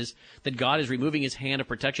 consequences that God is removing his hand of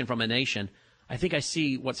protection from a nation, I think I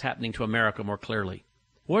see what's happening to America more clearly.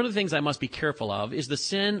 One of the things I must be careful of is the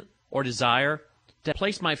sin or desire to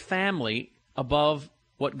place my family above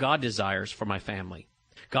what God desires for my family.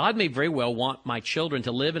 God may very well want my children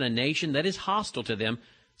to live in a nation that is hostile to them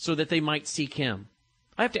so that they might seek him.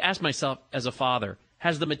 I have to ask myself as a father,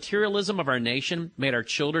 has the materialism of our nation made our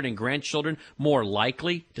children and grandchildren more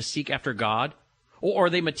likely to seek after God? Or are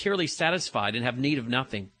they materially satisfied and have need of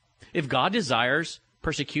nothing? If God desires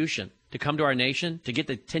persecution to come to our nation, to get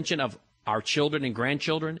the attention of our children and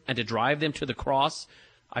grandchildren, and to drive them to the cross,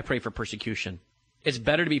 I pray for persecution. It's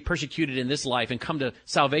better to be persecuted in this life and come to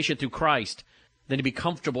salvation through Christ than to be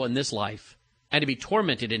comfortable in this life and to be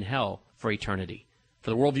tormented in hell for eternity.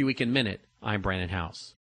 For the Worldview Weekend Minute, I'm Brandon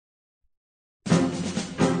House.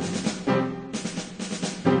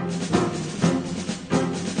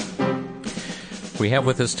 We have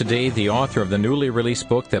with us today the author of the newly released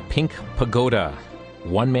book, The Pink Pagoda,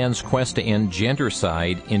 One Man's Quest to End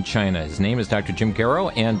Gendercide in China. His name is Dr. Jim Garrow,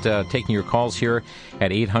 and taking your calls here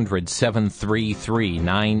at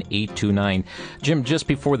 800-733-9829. Jim, just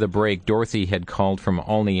before the break, Dorothy had called from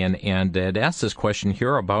Olney and had asked this question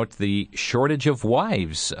here about the shortage of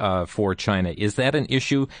wives for China. Is that an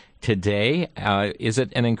issue today? Is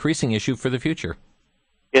it an increasing issue for the future?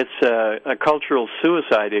 It's a cultural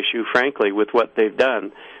suicide issue, frankly, with what they've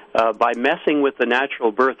done. By messing with the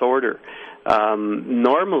natural birth order,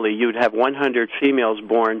 normally you'd have 100 females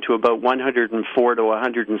born to about 104 to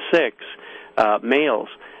 106 males.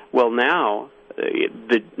 Well, now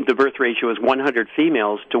the birth ratio is 100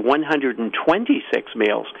 females to 126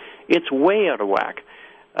 males. It's way out of whack.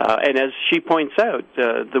 And as she points out,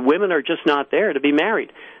 the women are just not there to be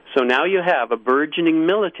married. So now you have a burgeoning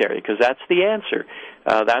military, because that's the answer.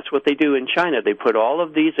 That's what they do in China. They put all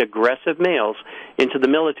of these aggressive males into the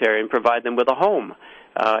military and provide them with a home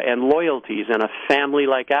and loyalties and a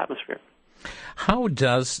family-like atmosphere. How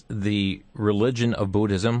does the religion of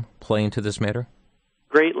Buddhism play into this matter?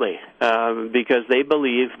 Greatly, because they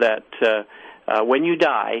believe that when you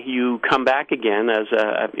die, you come back again as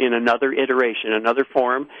in another iteration, another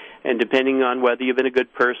form, and depending on whether you've been a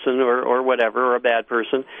good person or whatever, or a bad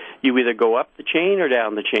person, you either go up the chain or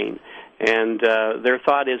down the chain. And their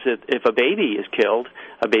thought is that if a baby is killed,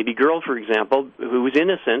 a baby girl, for example, who is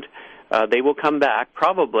innocent, they will come back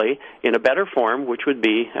probably in a better form, which would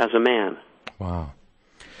be as a man. Wow.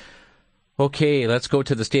 Okay, let's go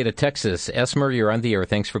to the state of Texas. Esmer, you're on the air.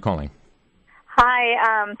 Thanks for calling.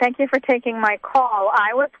 Hi, thank you for taking my call.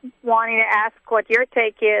 I was wanting to ask what your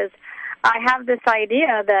take is. I have this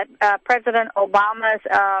idea that President Obama's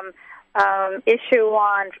issue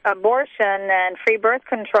on abortion and free birth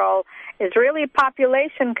control is really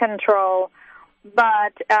population control,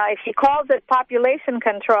 but if he calls it population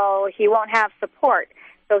control, he won't have support.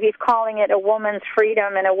 So he's calling it a woman's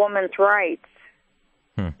freedom and a woman's rights.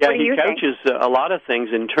 Yeah, he couches a lot of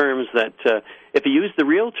things in terms that if he used the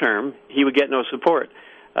real term, he would get no support.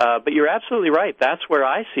 But you're absolutely right. That's where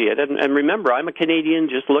I see it. And remember, I'm a Canadian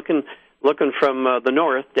just looking from the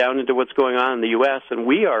north down into what's going on in the U.S., and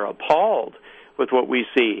we are appalled with what we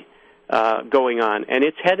see going on. And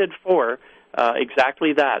it's headed for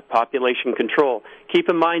exactly that, population control. Keep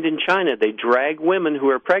in mind, in China, they drag women who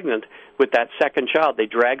are pregnant with that second child. They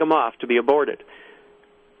drag them off to be aborted.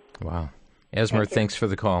 Wow. Esmer, thanks for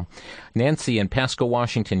the call. Nancy in Pasco,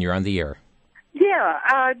 Washington, you're on the air.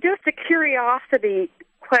 Yeah, just a curiosity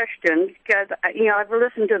question, because, I've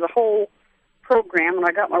listened to the whole program and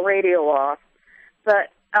I got my radio off.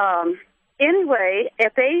 But anyway,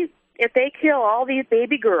 if they kill all these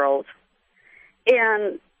baby girls,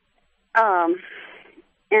 and so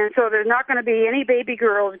there's not going to be any baby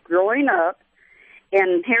girls growing up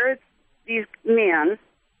and inherit these men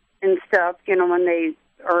and stuff, when they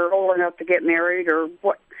are old enough to get married or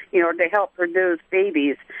what, to help produce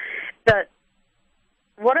babies. But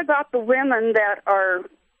what about the women that are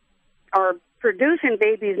producing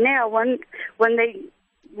babies now when they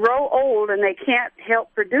grow old and they can't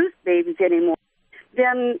help produce babies anymore?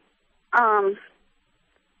 Then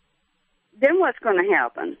what's going to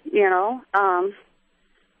happen? I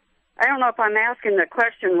don't know if I'm asking the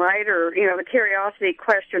question right or the curiosity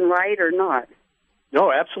question right or not. No,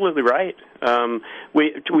 absolutely right.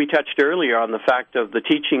 We touched earlier on the fact of the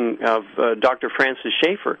teaching of Dr. Francis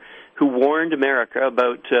Schaeffer, who warned America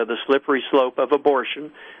about the slippery slope of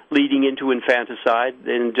abortion, leading into infanticide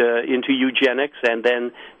and into eugenics and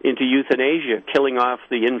then into euthanasia, killing off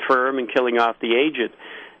the infirm and killing off the aged.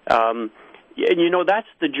 And that's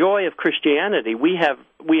the joy of Christianity. We have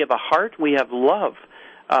a heart, we have love.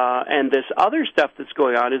 And this other stuff that's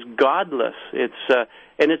going on is godless. And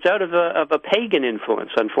it's out of a pagan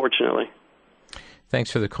influence, unfortunately.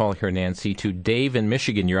 Thanks for the call here, Nancy. To Dave in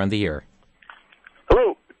Michigan, you're on the air.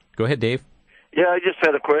 Hello. Go ahead, Dave. Yeah, I just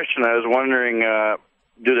had a question. I was wondering,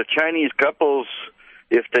 do the Chinese couples,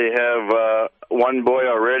 if they have one boy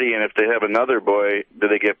already and if they have another boy, do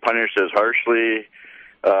they get punished as harshly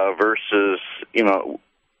versus,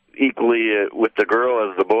 equally with the girl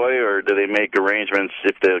as the boy, or do they make arrangements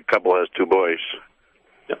if the couple has two boys?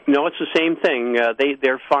 No, it's the same thing.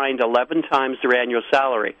 They're fined 11 times their annual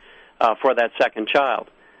salary for that second child.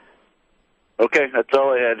 Okay, that's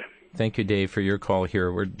all I had. Thank you, Dave, for your call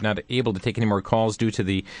here. We're not able to take any more calls due to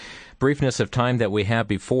the briefness of time that we have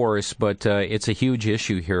before us, but it's a huge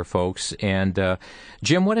issue here, folks. And,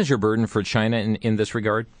 Jim, what is your burden for China in this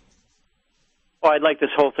regard? Well, I'd like this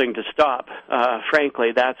whole thing to stop.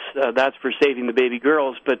 Frankly, that's for saving the baby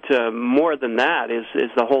girls. But more than that is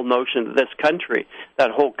the whole notion that this country,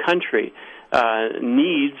 that whole country,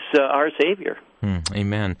 needs our Savior.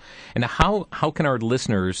 Amen. And how can our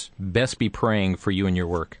listeners best be praying for you and your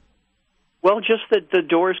work? Well, just that the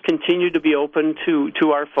doors continue to be open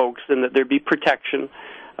to our folks, and that there be protection,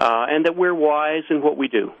 and that we're wise in what we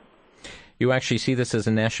do. You actually see this as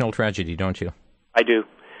a national tragedy, don't you? I do.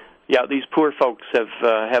 Yeah, these poor folks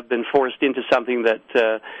have been forced into something that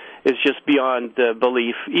is just beyond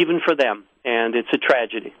belief, even for them, and it's a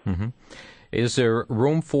tragedy. Mm-hmm. Is there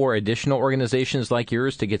room for additional organizations like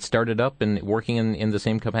yours to get started up and working in the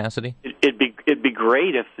same capacity? It'd be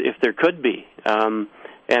great if there could be, and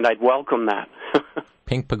I'd welcome that.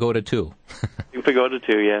 Pink Pagoda 2. Pink Pagoda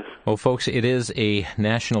 2, yes. Well, folks, it is a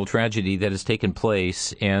national tragedy that has taken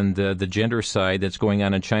place, and the gendercide that's going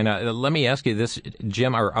on in China. Let me ask you this,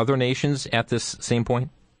 Jim, are other nations at this same point?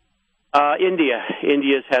 India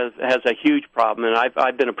has a huge problem, and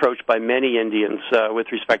I've been approached by many Indians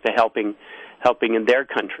with respect to helping in their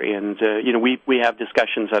country, and we have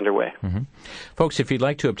discussions underway. Mm-hmm. Folks, if you'd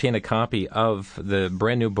like to obtain a copy of the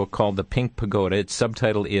brand new book called The Pink Pagoda, its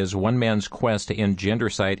subtitle is One Man's Quest to End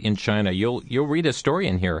Gendercide in China. You'll read a story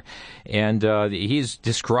in here, and he's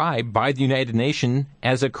described by the United Nations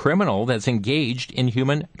as a criminal that's engaged in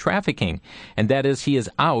human trafficking, and that is he is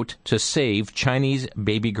out to save Chinese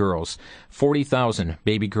baby girls. 40,000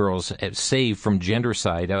 baby girls saved from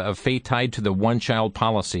gendercide, a fate tied to the one-child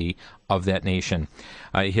policy of that nation.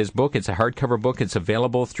 His book, it's a hardcover book. It's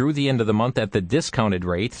available through the end of the month at the discounted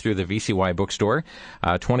rate through the VCY bookstore,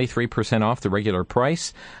 23% off the regular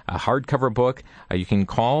price. A hardcover book. You can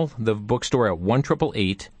call the bookstore at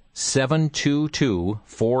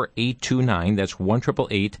 1-888-722-4829. That's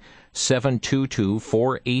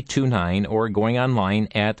 1-888-722-4829, or going online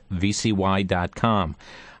at vcy.com.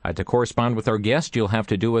 To correspond with our guest, you'll have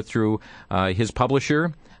to do it through his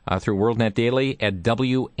publisher, through WorldNet Daily at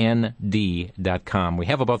WND.com. We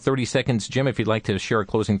have about 30 seconds, Jim, if you'd like to share a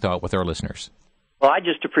closing thought with our listeners. Well, I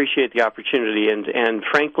just appreciate the opportunity and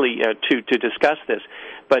frankly, to discuss this.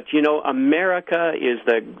 But, America is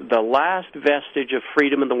the last vestige of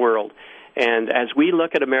freedom in the world. And as we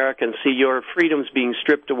look at America and see your freedoms being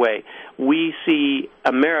stripped away, we see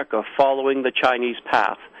America following the Chinese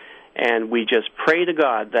path. And we just pray to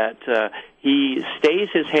God that He stays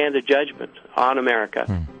His hand of judgment on America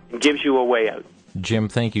and gives you a way out. Jim,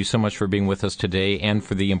 thank you so much for being with us today and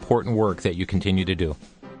for the important work that you continue to do.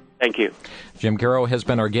 Thank you. Jim Garrow has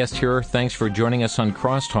been our guest here. Thanks for joining us on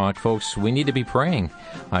Crosstalk. Folks, we need to be praying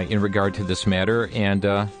in regard to this matter.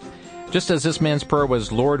 And just as this man's prayer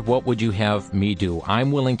was, Lord, what would you have me do?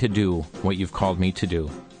 I'm willing to do what you've called me to do.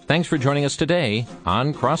 Thanks for joining us today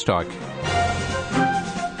on Crosstalk.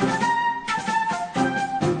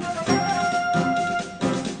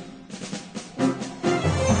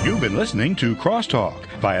 You've been listening to Crosstalk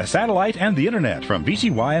via satellite and the Internet from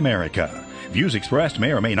VCY America. Views expressed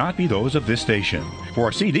may or may not be those of this station. For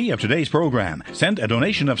a CD of today's program, send a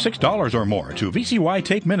donation of $6 or more to VCY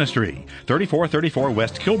Tape Ministry, 3434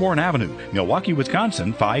 West Kilbourne Avenue, Milwaukee,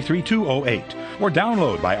 Wisconsin, 53208, or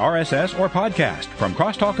download by RSS or podcast from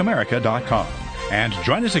crosstalkamerica.com. And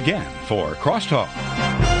join us again for Crosstalk.